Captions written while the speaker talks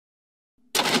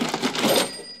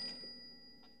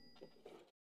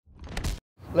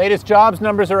Latest jobs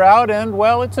numbers are out and,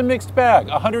 well, it's a mixed bag.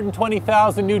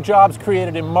 120,000 new jobs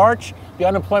created in March, the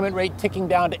unemployment rate ticking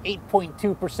down to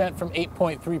 8.2% from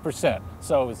 8.3%.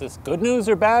 So is this good news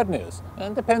or bad news?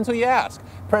 It depends who you ask.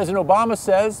 President Obama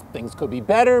says things could be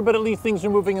better, but at least things are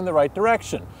moving in the right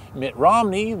direction. Mitt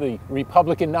Romney, the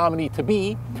Republican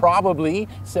nominee-to-be, probably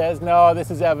says, no, this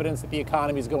is evidence that the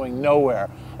economy is going nowhere.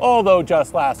 Although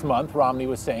just last month, Romney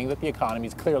was saying that the economy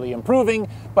is clearly improving,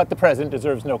 but the president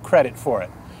deserves no credit for it.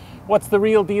 What's the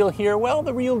real deal here? Well,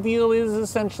 the real deal is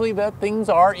essentially that things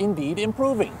are indeed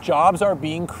improving. Jobs are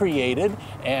being created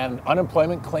and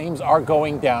unemployment claims are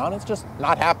going down. It's just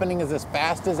not happening as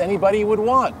fast as anybody would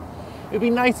want. It'd be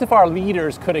nice if our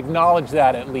leaders could acknowledge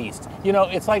that at least. You know,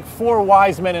 it's like four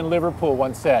wise men in Liverpool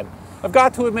once said, I've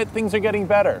got to admit things are getting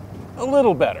better, a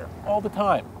little better, all the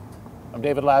time. I'm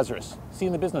David Lazarus. See you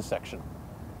in the business section.